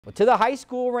Well, to the high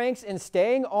school ranks and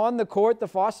staying on the court, the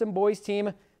Fosston boys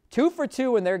team 2 for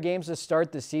 2 in their games to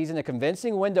start the season. A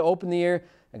convincing win to open the year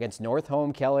against North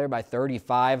Home Keller by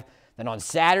 35. Then on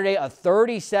Saturday, a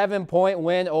 37-point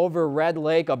win over Red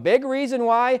Lake. A big reason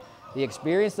why the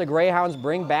experience the Greyhounds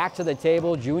bring back to the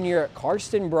table. Junior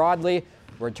Karsten Broadley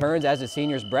returns as the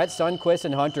seniors Brett Sundquist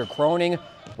and Hunter Croning.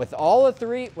 With all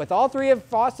three of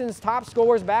Fosston's top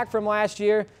scorers back from last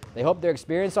year, they hope their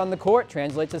experience on the court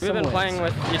translates to some wins. We've been playing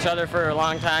with each other for a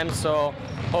long time, so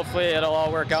hopefully it'll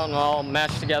all work out and we'll all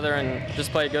mesh together and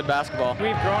just play good basketball.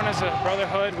 We've grown as a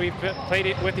brotherhood. We've played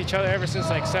it with each other ever since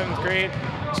like 7th grade,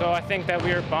 so I think that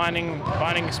we're bonding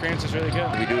experience is really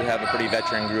good. We do have a pretty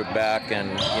veteran group back, and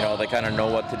you know, they kind of know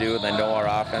what to do. They know our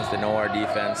offense, they know our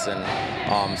defense,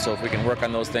 and so if we can work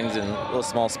on those things in little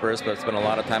small spurts, but spend a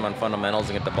lot of time on fundamentals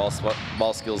and get the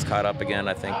ball skills caught up again,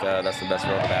 I think that's the best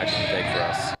road of action to take for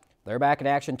us. They're back in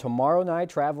action tomorrow night,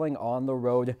 traveling on the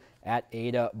road at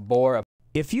Ada Bora.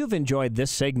 If you've enjoyed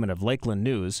this segment of Lakeland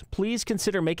News, please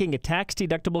consider making a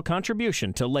tax-deductible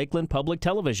contribution to Lakeland Public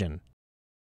Television.